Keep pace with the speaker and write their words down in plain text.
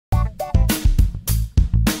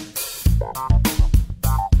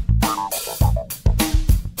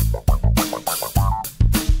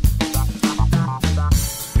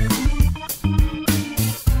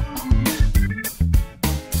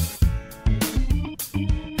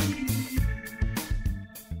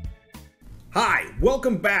Hi,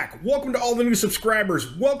 welcome back. Welcome to all the new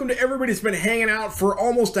subscribers. Welcome to everybody that's been hanging out for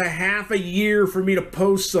almost a half a year for me to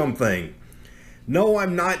post something. No,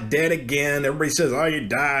 I'm not dead again. Everybody says, oh, you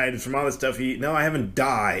died from all this stuff. No, I haven't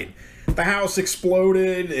died. The house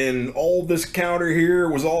exploded and all this counter here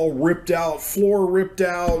was all ripped out, floor ripped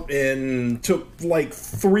out, and took like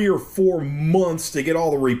 3 or 4 months to get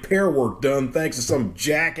all the repair work done thanks to some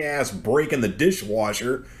jackass breaking the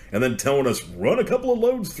dishwasher and then telling us, run a couple of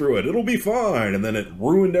loads through it, it'll be fine, and then it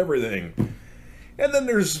ruined everything. And then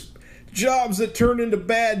there's jobs that turn into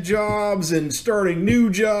bad jobs, and starting new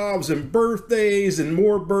jobs, and birthdays, and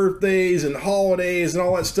more birthdays, and holidays, and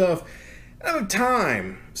all that stuff. I don't have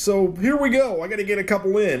time. So here we go. I got to get a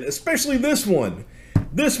couple in, especially this one.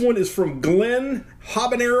 This one is from Glenn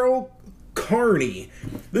Habanero Carney.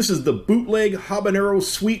 This is the Bootleg Habanero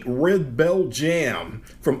Sweet Red Bell Jam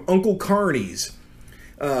from Uncle Carney's.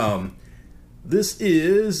 This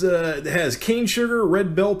is, it has cane sugar,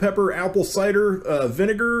 red bell pepper, apple cider,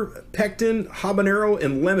 vinegar, pectin, habanero,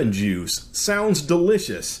 and lemon juice. Sounds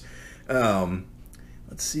delicious. Let's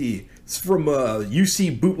see. It's from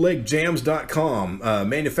ucbootlegjams.com,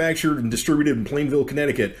 manufactured and distributed in Plainville,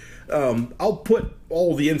 Connecticut. I'll put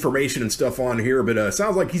all the information and stuff on here, but it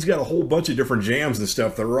sounds like he's got a whole bunch of different jams and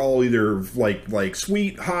stuff that are all either like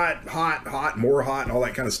sweet, hot, more hot, and all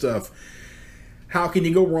that kind of stuff. How can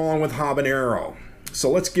you go wrong with habanero?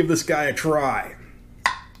 So let's give this guy a try.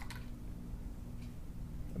 I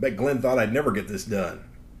bet Glenn thought I'd never get this done.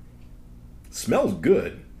 Smells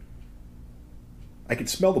good. I can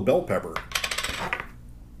smell the bell pepper.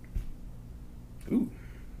 Ooh.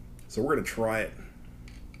 So we're going to try it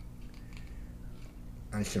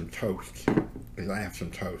on some toast. Because I have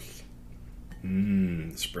some toast.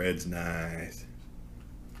 Mmm, the spread's nice.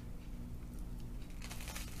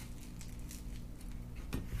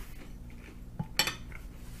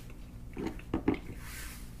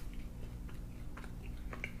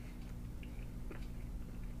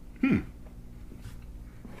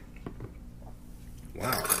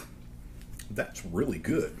 Wow, that's really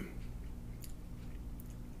good.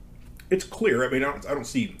 It's clear. I mean, I don't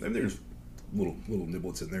see. I mean, there's little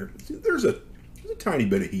niblets in there. There's a tiny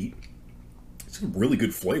bit of heat. It's a really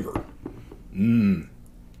good flavor. Mmm.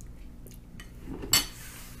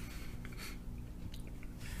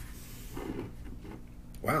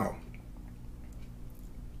 Wow.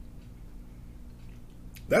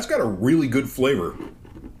 That's got a really good flavor.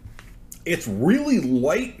 It's really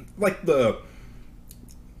light, like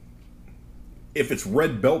if it's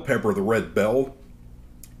red bell pepper, the red bell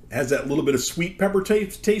has that little bit of sweet pepper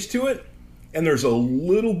taste to it, and there's a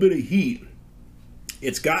little bit of heat.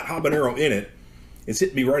 It's got habanero in it. It's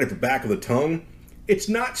hitting me right at the back of the tongue. It's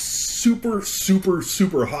not super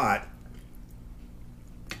hot.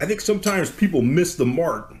 I think sometimes people miss the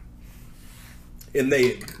mark, and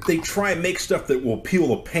they try and make stuff that will peel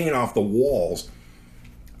the paint off the walls.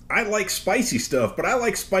 I like spicy stuff, but I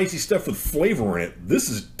like spicy stuff with flavor in it. This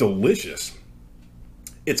is delicious.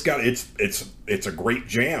 It's a great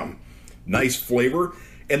jam. Nice flavor,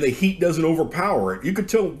 and the heat doesn't overpower it. You could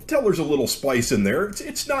tell there's a little spice in there.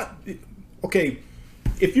 It's not okay.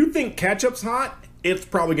 If you think ketchup's hot, it's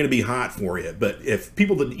probably going to be hot for you. But if you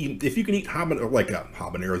can eat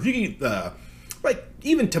habanero, if you can eat like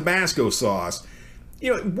even Tabasco sauce,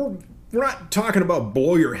 you know, we're not talking about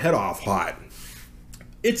blow your head off hot.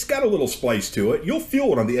 It's got a little spice to it. You'll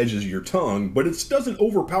feel it on the edges of your tongue, but it doesn't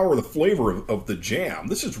overpower the flavor of the jam.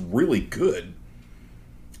 This is really good.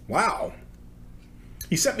 Wow.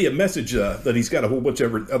 He sent me a message that he's got a whole bunch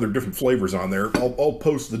of other different flavors on there. I'll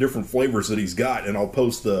post the different flavors that he's got, and I'll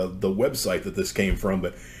post the website that this came from.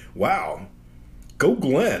 But wow. Go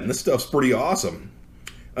Glenn. This stuff's pretty awesome.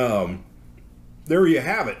 There you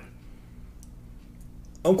have it.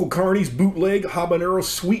 Uncle Carney's Bootleg Habanero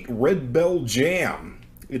Sweet Red Bell Jam.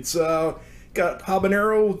 It's got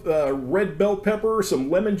habanero, red bell pepper, some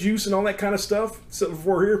lemon juice, and all that kind of stuff. Something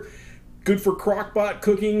for here. Good for crock-pot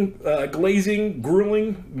cooking, glazing,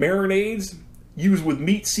 grilling, marinades. Used with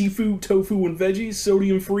meat, seafood, tofu, and veggies.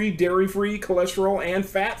 Sodium-free, dairy-free, cholesterol, and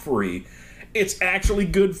fat-free. It's actually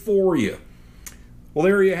good for you. Well,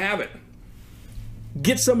 there you have it.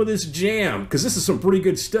 Get some of this jam, because this is some pretty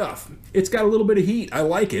good stuff. It's got a little bit of heat. I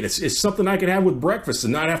like it. It's something I can have with breakfast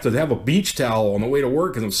and not have to have a beach towel on the way to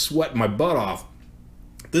work because I'm sweating my butt off.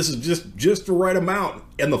 This is just the right amount,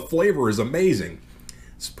 and the flavor is amazing.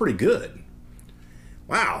 It's pretty good.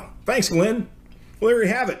 Wow. Thanks, Glenn. Well, there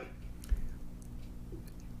you have it.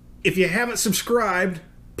 If you haven't subscribed,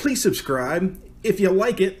 please subscribe. If you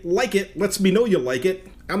like it, lets me know you like it.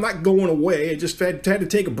 I'm not going away. I just had to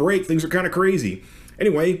take a break. Things are kind of crazy.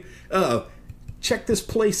 Anyway, check this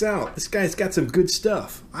place out. This guy's got some good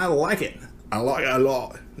stuff. I like it. I like it a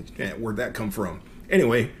lot. Where'd that come from?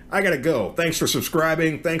 Anyway, I gotta go. Thanks for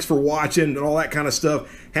subscribing. Thanks for watching and all that kind of stuff.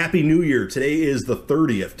 Happy New Year. Today is the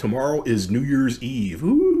 30th. Tomorrow is New Year's Eve.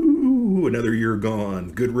 Ooh, another year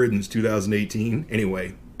gone. Good riddance, 2018.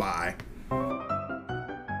 Anyway, bye.